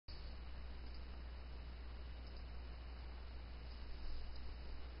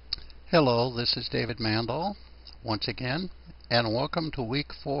Hello, this is David Mandel once again, and welcome to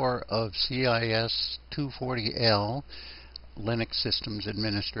week 4 of CIS240L Linux Systems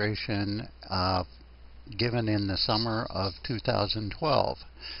Administration given in the summer of 2012.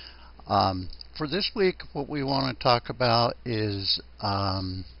 For this week, what we want to talk about is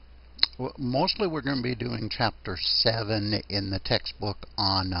mostly we're going to be doing Chapter 7 in the textbook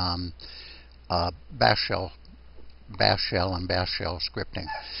on Bash Shell and Bash Shell scripting.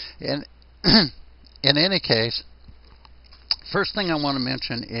 And in any case, first thing I want to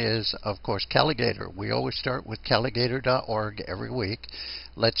mention is, of course, Calligator. We always start with calligator.org every week.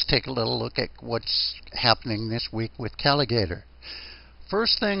 Let's take a little look at what's happening this week with Calligator.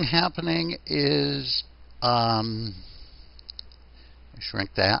 First thing happening is,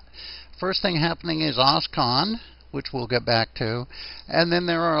 shrink that. First thing happening is OSCON, which we'll get back to. And then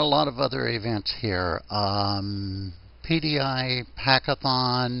there are a lot of other events here. PDI,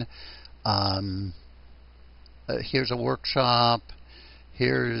 Hackathon, here's a workshop,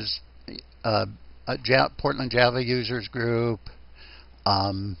 here's a Portland Java users group,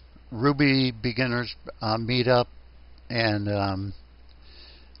 Ruby beginners meetup, and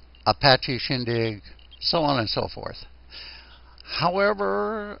Apache Shindig, so on and so forth.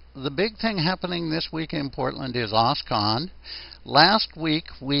 However, the big thing happening this week in Portland is OSCON. Last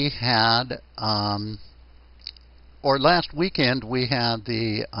weekend we had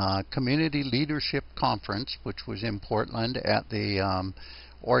the Community Leadership Conference, which was in Portland at the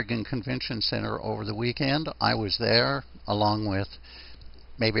Oregon Convention Center over the weekend. I was there along with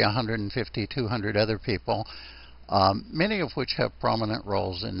maybe 150, 200 other people, many of which have prominent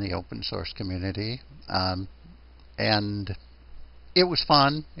roles in the open source community. And it was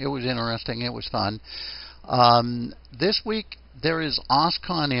fun. It was interesting. It was fun. This week there is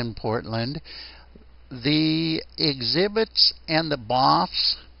OSCON in Portland. The exhibits and the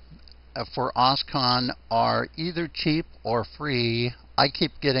BOFs for OSCON are either cheap or free. I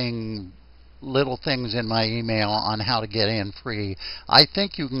keep getting little things in my email on how to get in free. I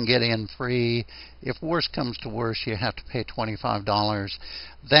think you can get in free. If worse comes to worse, you have to pay $25.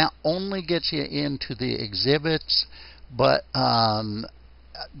 That only gets you into the exhibits, but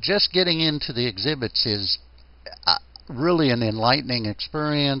just getting into the exhibits is really an enlightening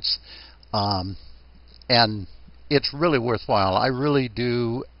experience. And it's really worthwhile. I really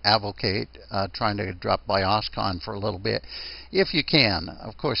do advocate trying to drop by OSCON for a little bit, if you can.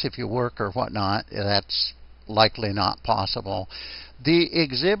 Of course, if you work or whatnot, that's likely not possible. The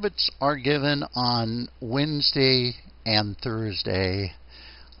exhibits are given on Wednesday and Thursday,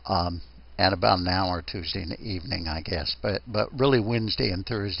 and about an hour Tuesday evening, I guess. But really Wednesday and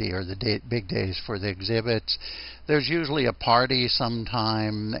Thursday are the big days for the exhibits. There's usually a party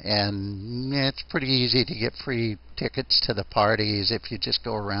sometime, and it's pretty easy to get free tickets to the parties. If you just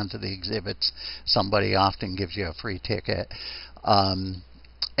go around to the exhibits, somebody often gives you a free ticket. And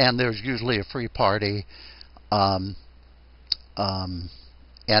there's usually a free party. And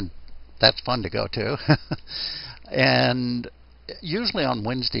that's fun to go to. And usually on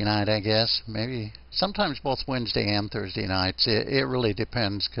Wednesday night, I guess, maybe sometimes both Wednesday and Thursday nights. It really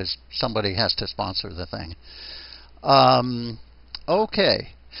depends because somebody has to sponsor the thing. Okay.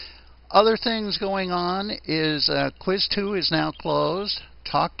 Other things going on is Quiz 2 is now closed.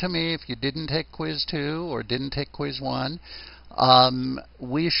 Talk to me if you didn't take Quiz 2 or didn't take Quiz 1.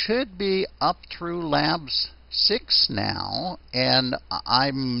 We should be up through Labs 6 now, and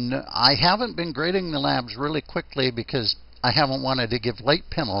I haven't been grading the labs really quickly because I haven't wanted to give late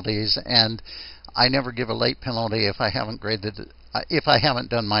penalties, and I never give a late penalty if I haven't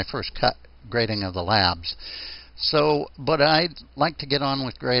done my first cut grading of the labs. So, but I'd like to get on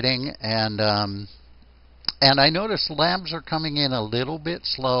with grading, and I notice labs are coming in a little bit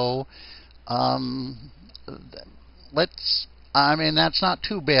slow. That's not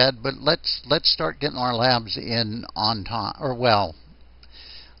too bad, but let's start getting our labs in on time,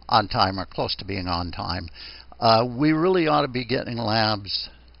 on time or close to being on time. We really ought to be getting labs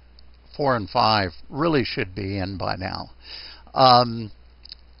 4 and 5, really should be in by now.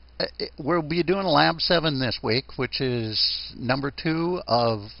 We'll be doing lab 7 this week, which is number 2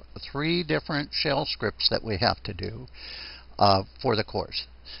 of 3 different shell scripts that we have to do for the course.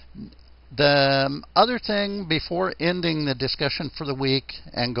 The other thing, before ending the discussion for the week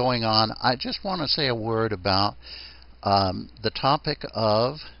and going on, I just want to say a word about the topic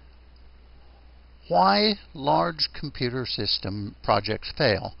of why large computer system projects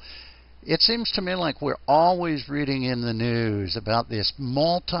fail. It seems to me like we're always reading in the news about this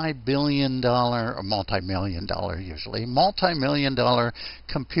multi-billion dollar, or multi-million dollar usually, multi-million dollar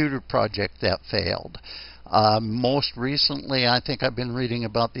computer project that failed. Most recently, I think I've been reading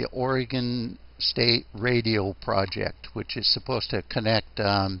about the Oregon State Radio Project, which is supposed to connect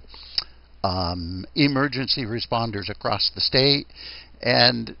emergency responders across the state.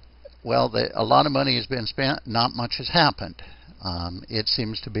 And, well, a lot of money has been spent. Not much has happened. It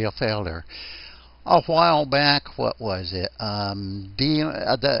seems to be a failure. A while back, what was it?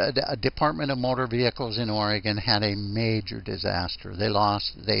 The Department of Motor Vehicles in Oregon had a major disaster.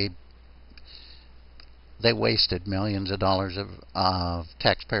 They wasted millions of dollars of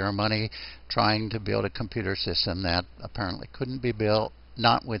taxpayer money trying to build a computer system that apparently couldn't be built,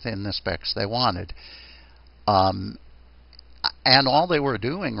 not within the specs they wanted. And all they were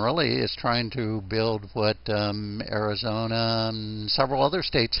doing really is trying to build what Arizona and several other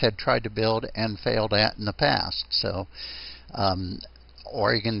states had tried to build and failed at in the past. So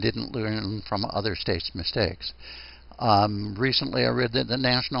Oregon didn't learn from other states' mistakes. Recently I read that the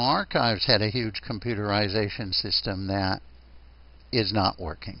National Archives had a huge computerization system that is not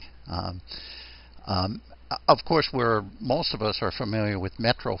working. Of course, most of us are familiar with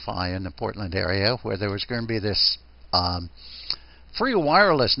MetroPhi in the Portland area, where there was going to be this free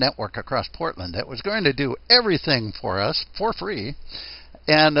wireless network across Portland that was going to do everything for us for free.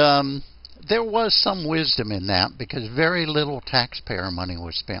 And there was some wisdom in that because very little taxpayer money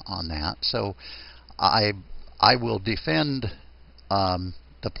was spent on that. So I will defend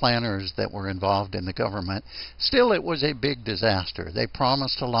the planners that were involved in the government. Still, it was a big disaster. They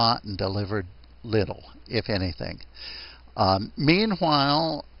promised a lot and delivered little, if anything.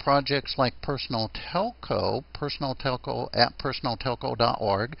 Meanwhile, projects like Personal Telco at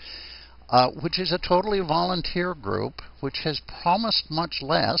personaltelco.org, which is a totally volunteer group, which has promised much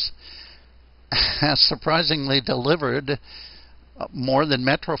less, has surprisingly delivered more than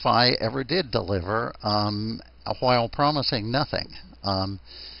MetroPhi ever did deliver, while promising nothing.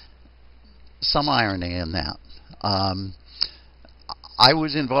 Some irony in that. I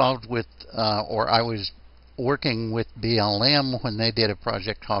was involved with, or I was working with BLM when they did a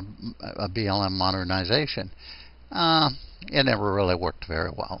project called BLM Modernization. It never really worked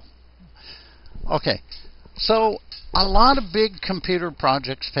very well. Okay, so a lot of big computer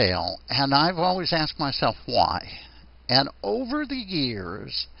projects fail, and I've always asked myself why. And over the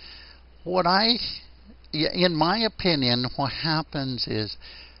years, in my opinion, what happens is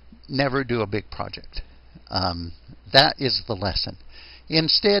never do a big project. That is the lesson.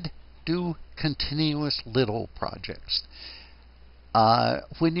 Instead, do continuous little projects.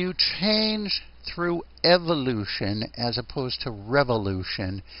 When you change through evolution as opposed to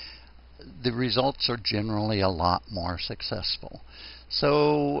revolution, the results are generally a lot more successful.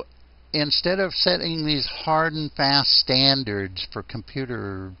 So instead of setting these hard and fast standards for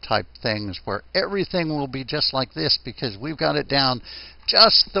computer type things where everything will be just like this because we've got it down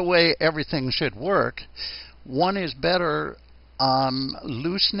just the way everything should work, one is better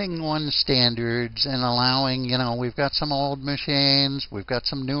loosening one's standards and allowing, we've got some old machines, we've got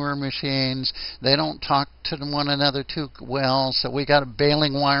some newer machines, they don't talk to one another too well, so we got to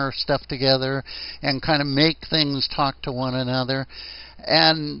baling wire stuff together and kind of make things talk to one another.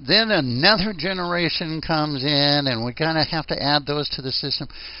 And then another generation comes in and we kind of have to add those to the system.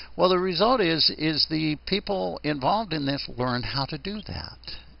 Well, the result is the people involved in this learn how to do that.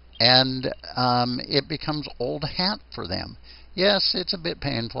 And it becomes old hat for them. Yes, it's a bit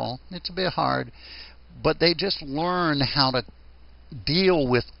painful, it's a bit hard, but they just learn how to deal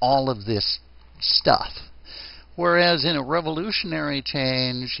with all of this stuff. Whereas in a revolutionary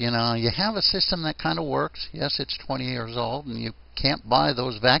change, you have a system that kind of works. Yes, it's 20 years old and you can't buy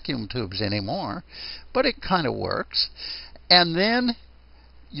those vacuum tubes anymore, but it kind of works. And then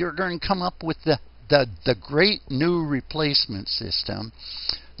you're going to come up with the great new replacement system.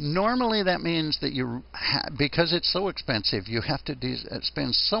 Normally that means that because it's so expensive, you have to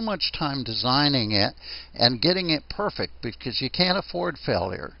spend so much time designing it and getting it perfect because you can't afford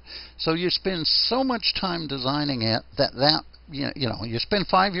failure. So you spend so much time designing it that you spend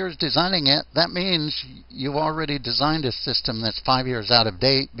 5 years designing it. That means you've already designed a system that's 5 years out of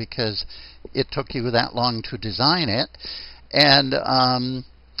date because it took you that long to design it.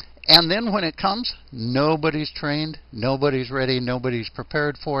 And then when it comes, nobody's trained, nobody's ready, nobody's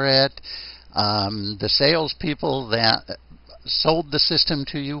prepared for it. The salespeople that sold the system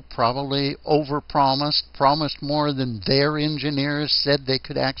to you probably promised more than their engineers said they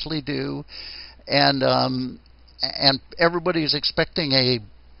could actually do. And everybody's expecting a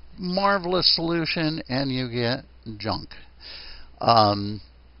marvelous solution, and you get junk.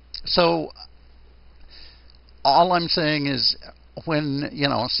 So all I'm saying is, when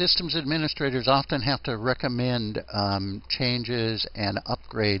systems administrators often have to recommend changes and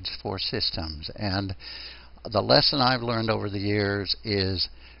upgrades for systems, and the lesson I've learned over the years is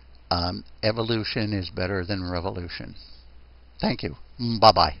evolution is better than revolution. Thank you.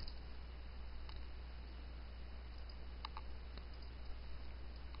 Bye-bye.